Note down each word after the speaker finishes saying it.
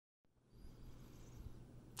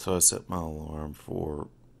So I set my alarm for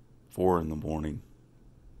 4 in the morning,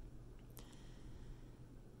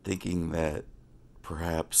 thinking that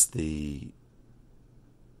perhaps the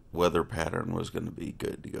weather pattern was going to be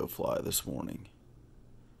good to go fly this morning.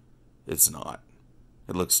 It's not.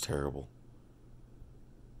 It looks terrible.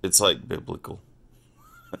 It's like biblical.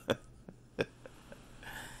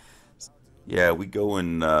 Yeah, we go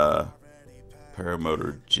in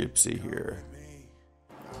Paramotor Gypsy here.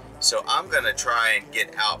 So I'm going to try and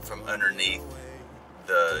get out from underneath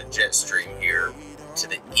the jet stream here to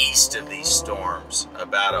the east of these storms,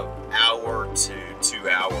 about an hour to 2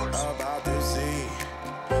 hours. About to see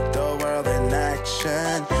the world in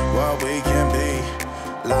action, what we can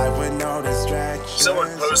be, life with no distractions.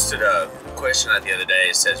 Someone posted a question out the other day.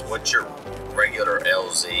 It says, what's your regular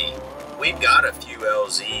LZ? We've got a few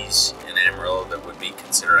LZs in Amarillo that would be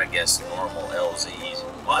considered, I guess, normal LZs.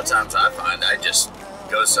 A lot of times I find I just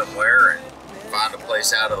go somewhere and find a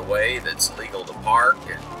place out of the way that's legal to park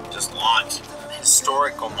and just launch.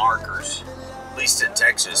 Historical markers, at least in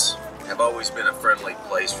Texas, have always been a friendly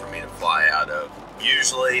place for me to fly out of.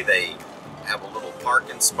 Usually they have a little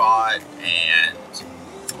parking spot and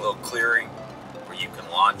a little clearing where you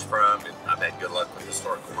can launch from. And I've had good luck with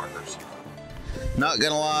historical markers. Not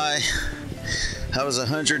gonna lie, I was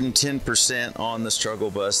 110% on the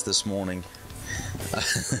struggle bus this morning.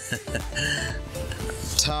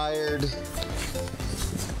 Tired,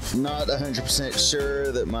 not 100%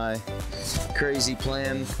 sure that my crazy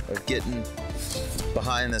plan of getting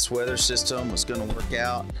behind this weather system was going to work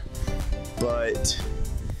out, but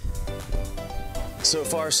so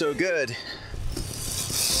far so good.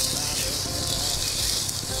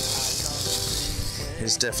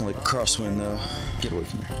 It's definitely crosswind though. Get away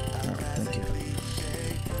from me. All right, thank you.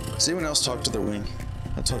 Does anyone else talk to their wing?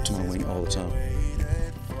 I talk to my wing all the time.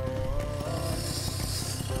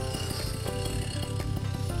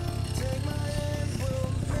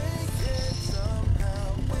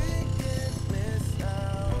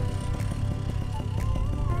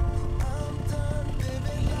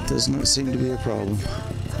 Does not seem to be a problem.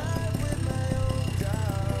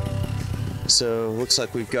 So looks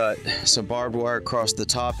like we've got some barbed wire across the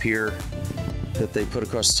top here that they put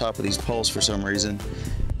across the top of these poles for some reason,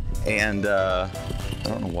 and I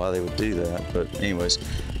don't know why they would do that, but anyways.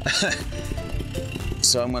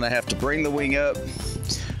 So I'm gonna have to bring the wing up.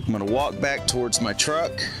 I'm gonna walk back towards my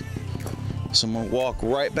truck. So I'm gonna walk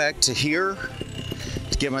right back to here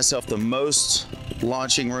to give myself the most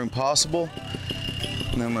launching room possible.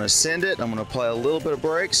 And then I'm going to send it. I'm going to apply a little bit of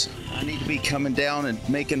brakes. I need to be coming down and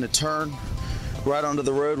making a turn right onto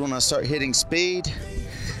the road when I start hitting speed,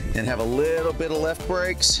 and have a little bit of left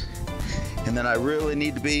brakes. And then I really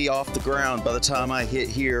need to be off the ground by the time I hit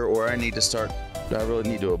here, or I need to start, I really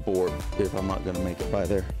need to abort if I'm not going to make it by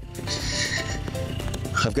there.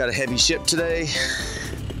 I've got a heavy ship today.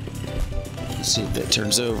 Let's see if that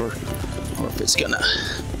turns over, or if it's going to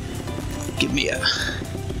give me a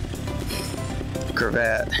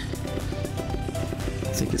cravat.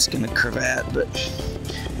 I think it's gonna cravat, but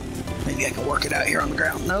maybe I can work it out here on the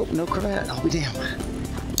ground. Nope, no cravat. I'll be damned.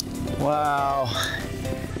 Wow.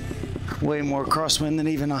 Way more crosswind than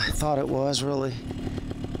even I thought it was, really.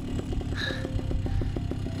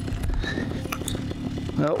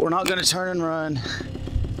 Well, we're not gonna turn and run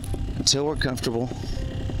until we're comfortable.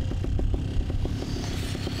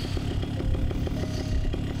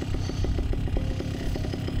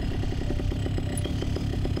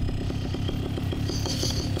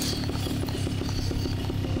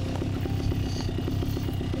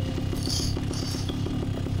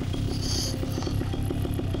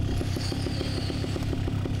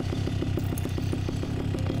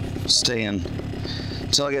 Staying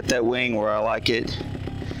until I get that wing where I like it.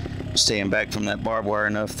 Staying back from that barbed wire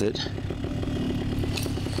enough that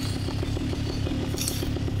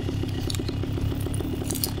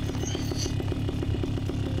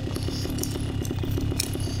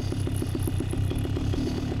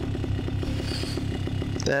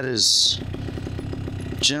that is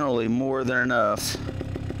generally more than enough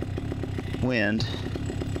wind,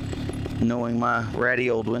 knowing my ratty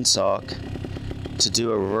old windsock, to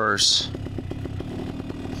do a reverse.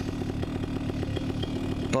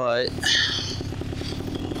 But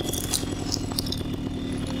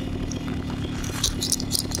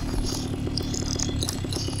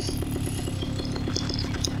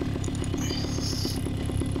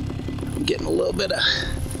I'm getting a little bit of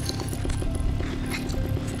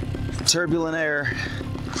turbulent air.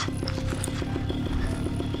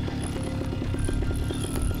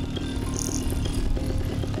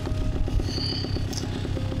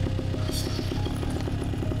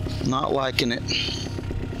 Not liking it.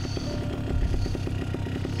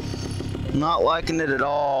 Not liking it at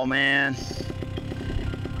all, man.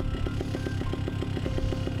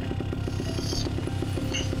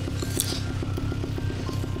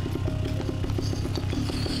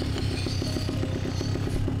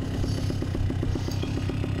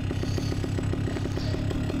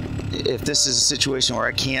 If this is a situation where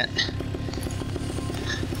I cannot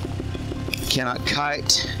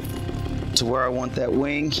kite to where I want that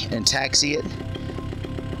wing and taxi it,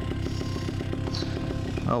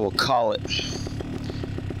 I will call it.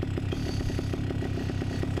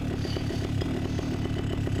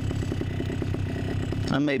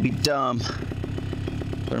 I may be dumb,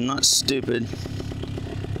 but I'm not stupid.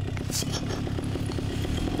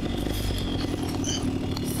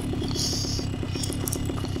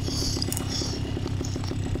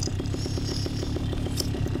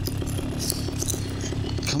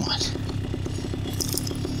 Come on.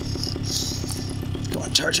 Come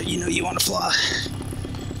on, Charger, you know you want to fly.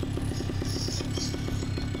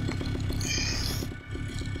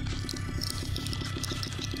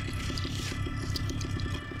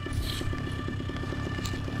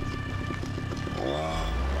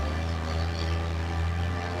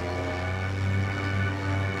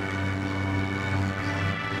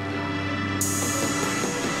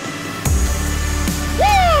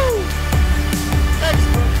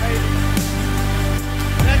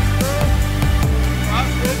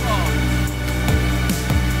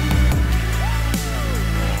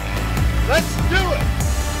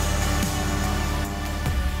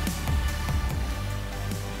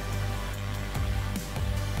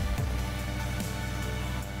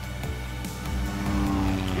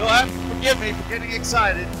 You'll have to forgive me for getting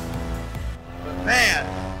excited, but man,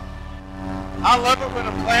 I love it when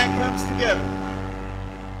a plan comes together.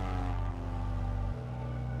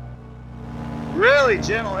 Really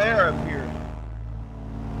gentle air up here.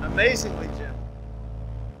 Amazingly gentle.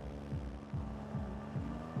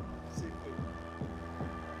 Let's see if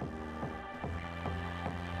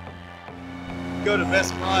we go to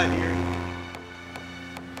best glide here.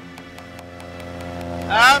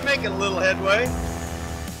 I'm making a little headway.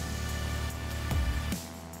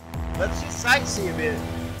 Let's just sightsee a bit.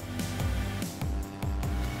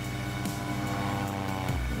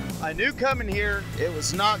 I knew coming here it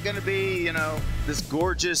was not going to be, you know, this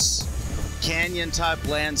gorgeous canyon type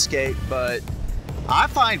landscape, but I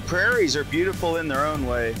find prairies are beautiful in their own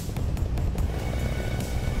way.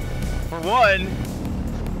 For one,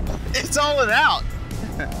 it's all and out.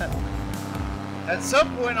 At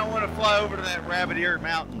some point I want to fly over to that Rabbit Ear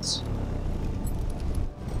Mountains.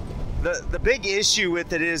 The big issue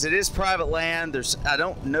with it is private land. I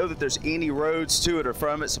don't know that there's any roads to it or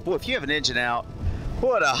from it. So boy, if you have an engine out,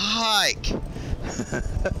 what a hike.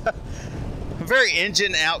 I'm very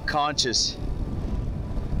engine out conscious.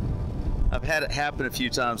 I've had it happen a few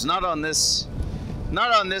times. Not on this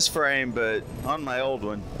frame, but on my old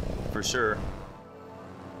one for sure.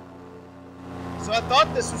 So I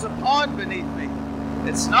thought this was a pond beneath me.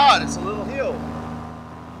 It's not, it's a little hill.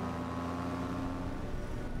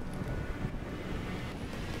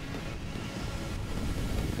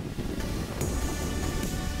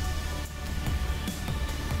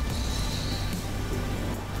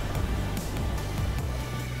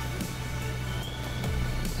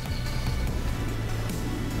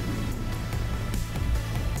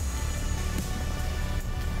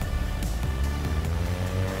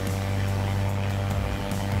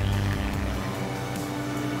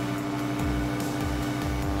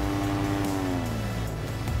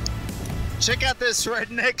 Check out this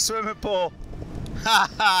redneck swimming pool. Ha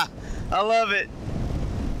ha, I love it.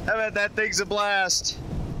 I bet that thing's a blast.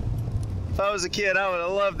 If I was a kid, I would have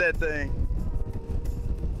loved that thing.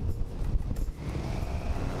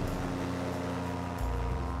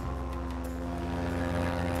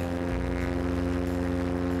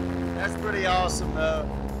 That's pretty awesome though.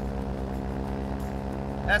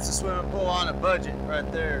 That's a swimming pool on a budget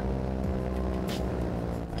right there.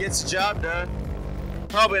 Gets the job done.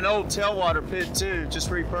 Probably an old tailwater pit too, just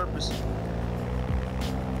repurposed.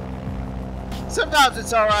 Sometimes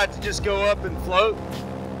it's all right to just go up and float.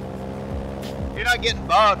 You're not getting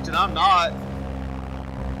bucked, and I'm not.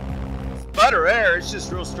 It's butter air, it's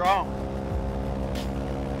just real strong.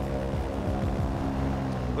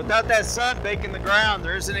 Without that sun baking the ground,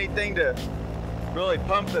 there isn't anything to really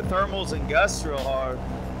pump the thermals and gust real hard.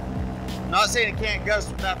 I'm not saying it can't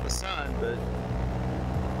gust without the sun, but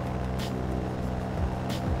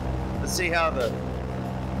let's see how the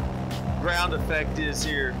ground effect is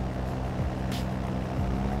here.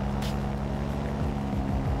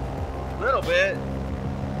 A little bit.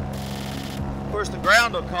 Of course, the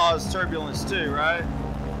ground will cause turbulence too, right?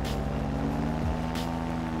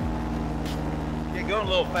 Okay, going a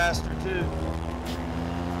little faster too.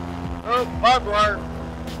 Oh, barbed wire.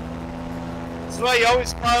 That's why you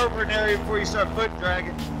always fly over an area before you start foot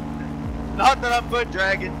dragging. Not that I'm foot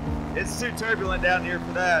dragging. It's too turbulent down here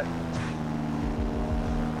for that.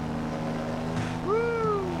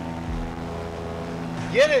 Woo!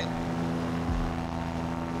 Get it!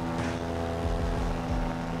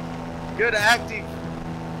 Good active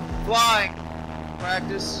flying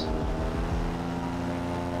practice.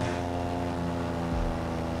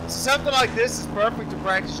 Something like this is perfect to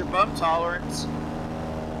practice your bump tolerance.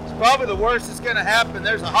 It's probably the worst that's going to happen.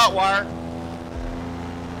 There's a hot wire.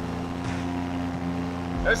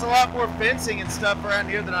 There's a lot more fencing and stuff around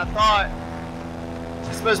here than I thought.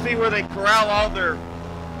 It's supposed to be where they corral all their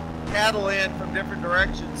cattle in from different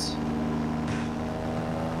directions.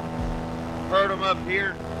 Herd them up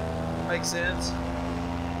here. Makes sense.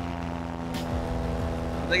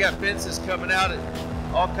 They got fences coming out at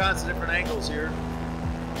all kinds of different angles here.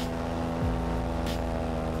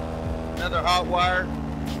 Another hot wire.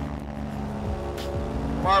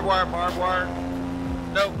 Barbed wire, barbed wire.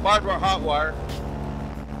 No, barbed wire, hot wire.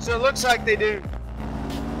 So it looks like they do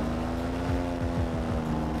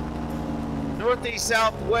northeast,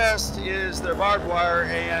 southwest is their barbed wire,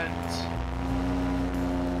 and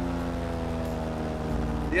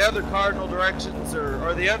the other cardinal directions,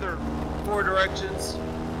 or the other 4 directions,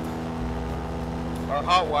 are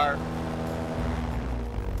hot wire.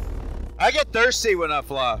 I get thirsty when I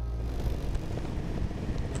fly.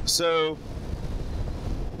 So,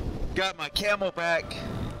 got my Camelback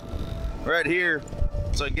right here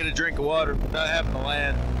so I can get a drink of water without having to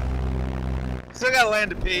land. Still gotta land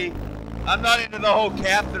to pee. I'm not into the whole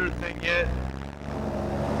catheter thing yet.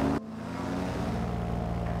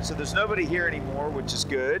 So there's nobody here anymore, which is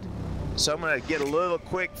good. So I'm gonna get a little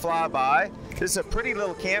quick flyby. This is a pretty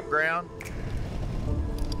little campground.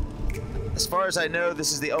 As far as I know,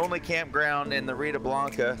 this is the only campground in the Rita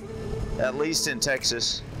Blanca, at least in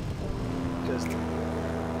Texas. Because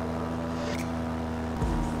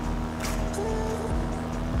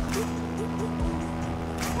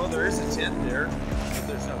well, there is a tent there, but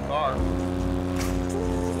there's no car.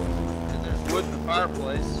 And there's wood in the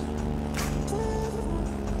fireplace.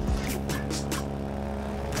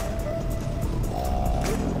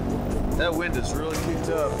 That wind is really too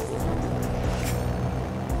tough.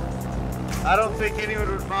 I don't think anyone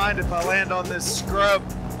would mind if I land on this scrub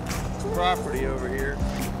property over here.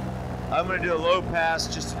 I'm gonna do a low pass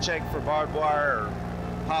just to check for barbed wire or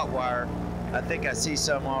hot wire. I think I see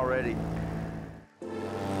some already.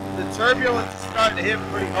 The turbulence is starting to hit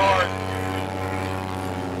pretty hard.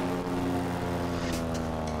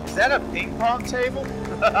 Is that a ping pong table?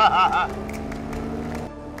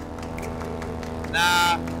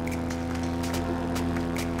 Nah.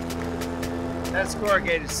 That's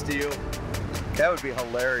corrugated steel. That would be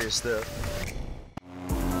hilarious though.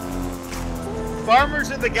 Farmers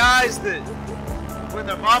are the guys that, when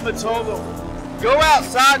their mama told them, go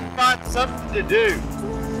outside and find something to do,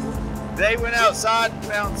 they went outside and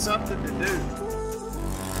found something to do.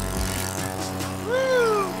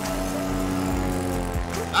 Woo!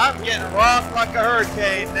 I'm getting rocked like a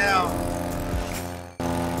hurricane now.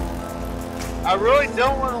 I really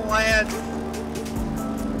don't want to land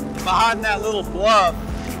behind that little bluff,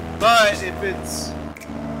 but if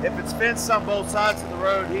it's fenced on both sides of the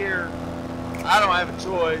road here, I don't have a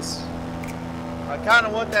choice. I kind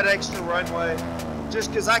of want that extra runway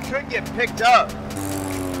just because I could get picked up.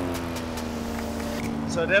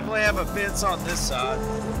 So I definitely have a fence on this side.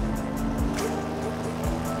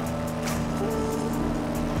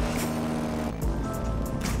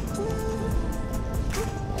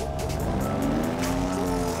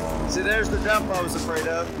 See, there's the dump I was afraid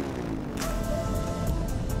of.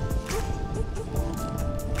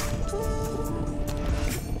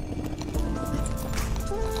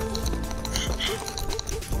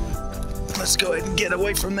 Let's go ahead and get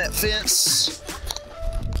away from that fence.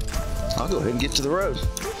 I'll go ahead and get to the road.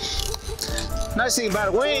 Nice thing about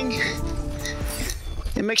a wing,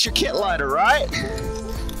 it makes your kit lighter, right?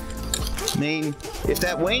 I mean, if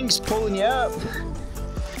that wing's pulling you up,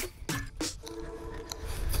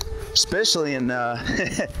 especially in,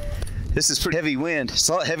 this is pretty heavy wind. It's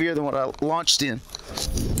a lot heavier than what I launched in.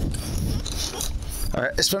 All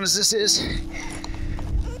right, as fun as this is,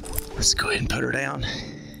 let's go ahead and put her down.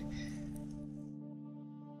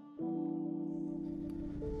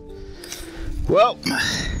 Well,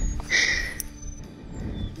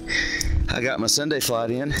 I got my Sunday flight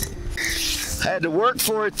in. I had to work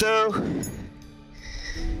for it though.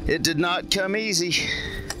 It did not come easy.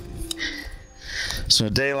 So a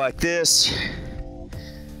day like this,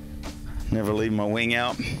 never leave my wing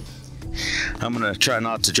out. I'm gonna try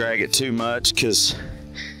not to drag it too much because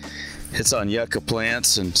it's on yucca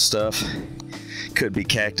plants and stuff. Could be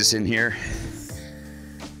cactus in here.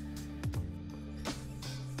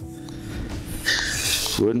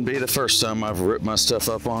 Wouldn't be the first time I've ripped my stuff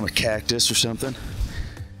up on a cactus or something.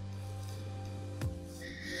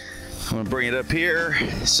 I'm gonna bring it up here,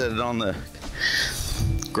 set it on the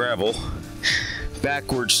gravel,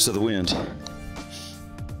 backwards to the wind.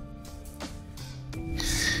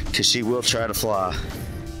 Because she will try to fly.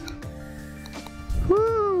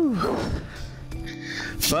 Woo!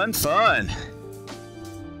 Fun, fun.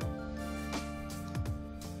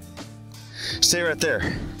 Stay right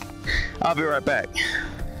there. I'll be right back.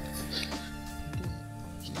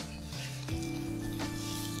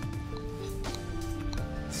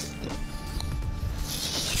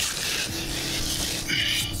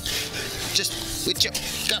 Just with you.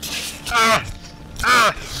 Go.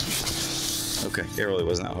 Okay, it really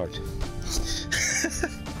wasn't that hard.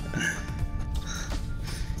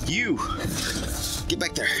 You get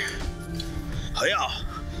back there. Oh yeah.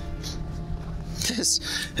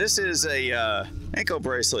 This is a ankle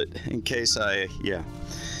bracelet in case I,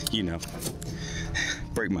 you know,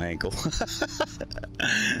 break my ankle.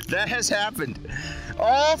 That has happened.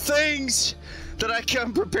 All things that I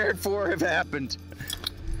come prepared for have happened.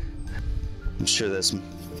 I'm sure that's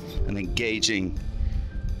an engaging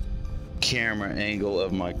camera angle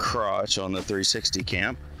of my crotch on the 360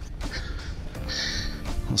 cam.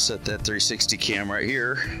 I'll set that 360 cam right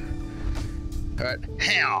here. All right,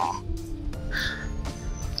 how?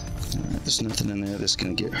 There's nothing in there that's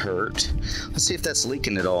gonna get hurt. Let's see if that's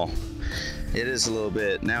leaking at all. It is a little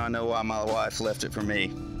bit. Now I know why my wife left it for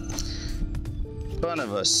me. Son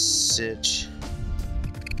of a sitch.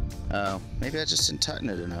 Oh, maybe I just didn't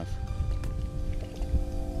tighten it enough.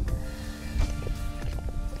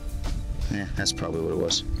 Yeah, that's probably what it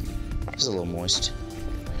was. It's a little moist.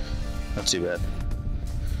 Not too bad.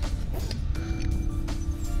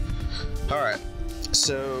 All right,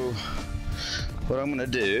 so what I'm gonna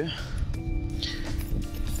do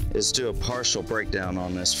is do a partial breakdown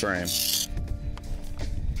on this frame.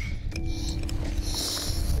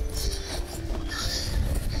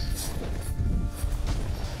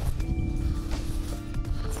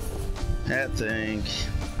 That thing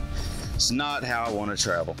is not how I want to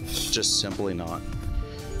travel. Just simply not.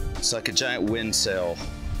 It's like a giant wind sail.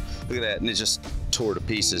 Look at that, and it just tore to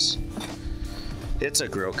pieces. It's a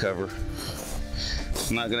grill cover.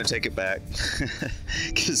 I'm not gonna take it back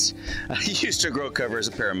because I used a grill cover as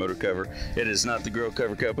a paramotor cover. It is not the grill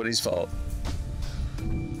cover company's fault.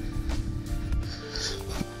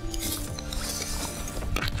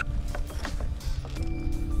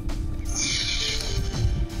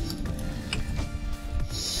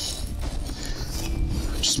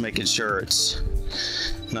 Just making sure it's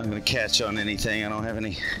not gonna catch on anything. I don't have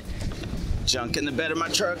any junk in the bed of my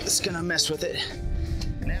truck that's gonna mess with it.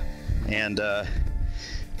 And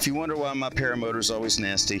if you wonder why my paramotor's always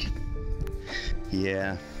nasty,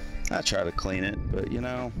 yeah, I try to clean it, but you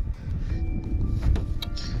know,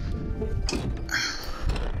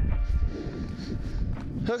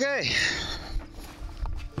 okay.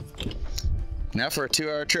 Now for a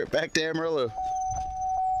 2-hour trip back to Amarillo.